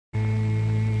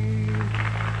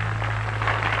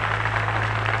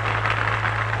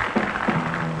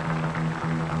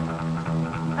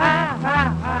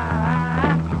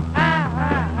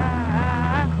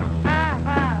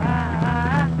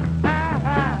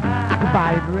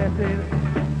Buy dresses,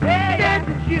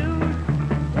 dancing shoes,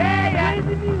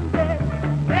 crazy music,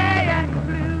 and the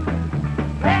blues.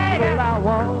 All I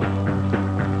want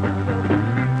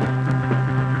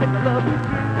is to love you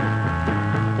true.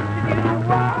 You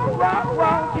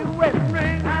want you wedding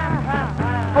ring,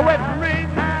 a wedding ring.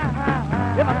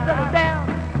 If I settle down,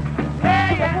 I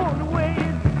want to win.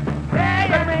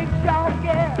 Gonna make sure,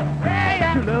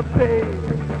 yeah, to love pay.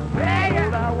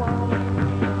 All I want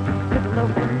is to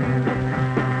love you.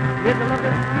 Is to love you.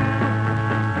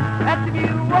 That's if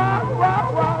you want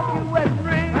you wedding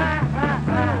ring,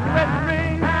 wedding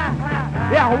ring,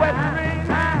 yeah, wedding ring,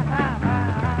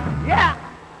 yeah.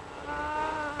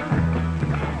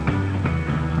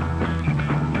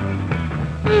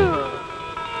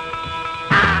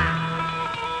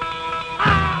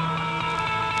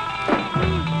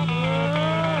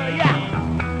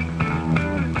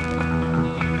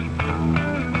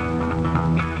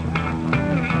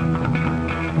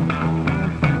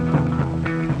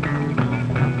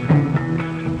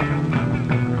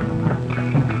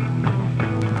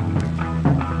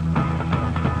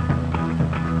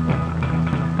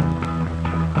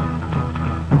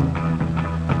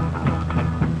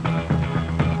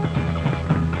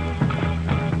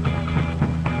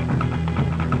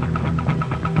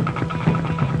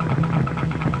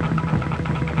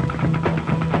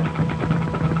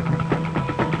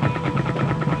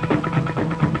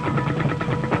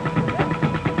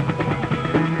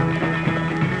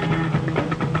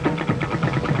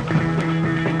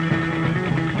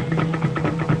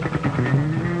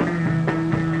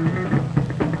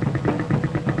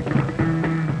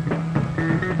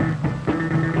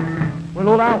 Well,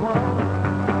 all I want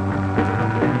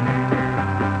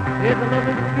is a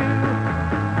loving you.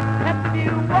 After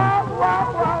you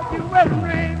walk, you wedding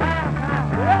ring.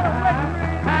 Well, a wedding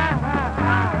ring.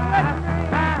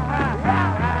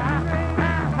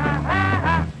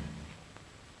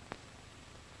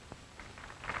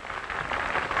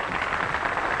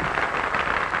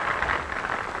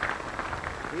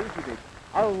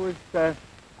 I was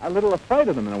a little afraid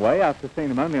of them in a way after seeing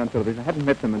them only on television. I hadn't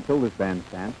met them until this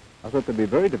bandstand. I thought they'd be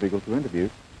very difficult to interview,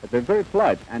 but they're very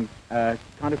polite and kind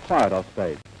of quiet off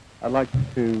stage. I'd like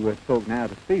to talk now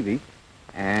to Stevie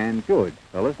and George.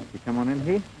 Fellas, you come on in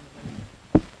here.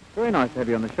 Very nice to have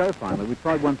you on the show finally. We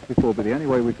tried once before, but the only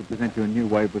way we could present you a new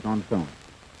wave was on film.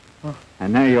 Oh.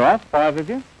 And now you're off, 5 of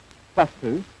you, plus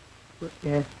 2.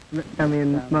 Yes, Sammy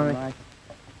and Murray.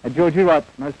 George, you write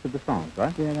most of the songs,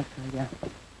 right? Yeah, that's right, yeah.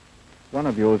 One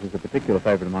of yours is a particular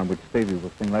favourite of mine, which Stevie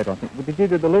will sing later, I think. Well, did you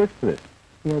do the lyrics to this?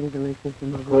 Yeah, I did the lyrics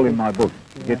in my book. Call in my book.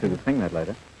 You get to sing that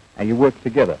later. And you work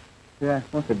together. Yeah.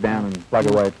 Sit down and plug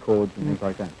away at chords and things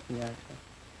like that.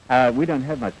 Yeah. We don't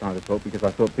have much time to talk because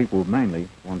I thought people would mainly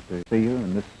want to see you,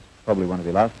 and this is probably one of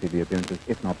your last TV appearances,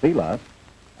 if not the last,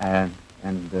 and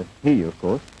hear you, of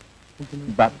course.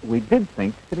 But we did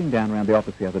think, sitting down around the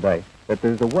office the other day, that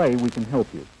there's a way we can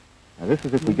help you. Now, this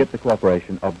is if we get the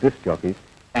cooperation of disc jockeys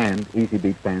and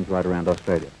Easybeats fans right around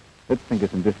Australia. Let's think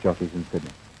of some disc jockeys in Sydney.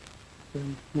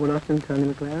 Wood Austin, Tony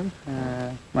McLaren,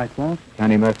 Mike Walsh,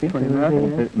 Tony Murphy,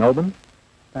 Melbourne,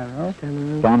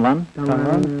 Don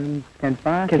Lunn, Ken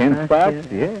Sparks,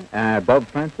 yeah. Bob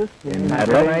Francis in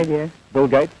Adelaide, yeah. Bill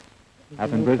Gates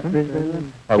up in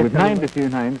Brisbane. We've named a few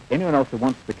names. Anyone else who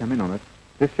wants to come in on it,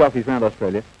 disc jockeys around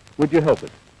Australia, would you help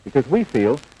us? Because we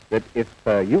feel that if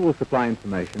you will supply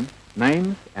information,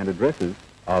 names and addresses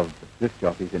of disc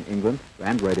jockeys in England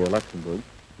and Radio Luxembourg,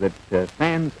 that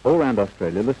fans all around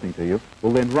Australia listening to you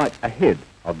will then write ahead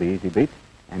of the Easybeats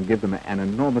and give them an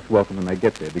enormous welcome when they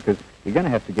get there, because you're going to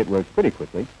have to get work pretty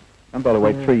quickly. And by the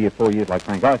way, 3 or 4 years like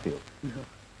Frank Ifield.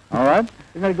 All right?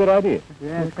 Isn't that a good idea?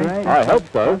 Yeah, it's great. I hope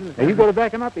so. Now, you've got to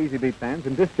back them up, Easybeat fans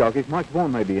and disc jockeys. Mike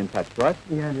Vaughan may be in touch, right?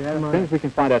 Yeah. As soon as we can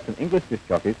find out some English disc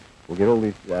jockeys, we'll get all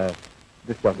these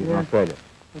disc jockeys in Australia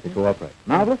to cooperate.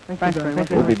 Marvellous? Thanks very much.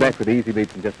 We'll be back with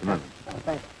Easybeats in just a moment.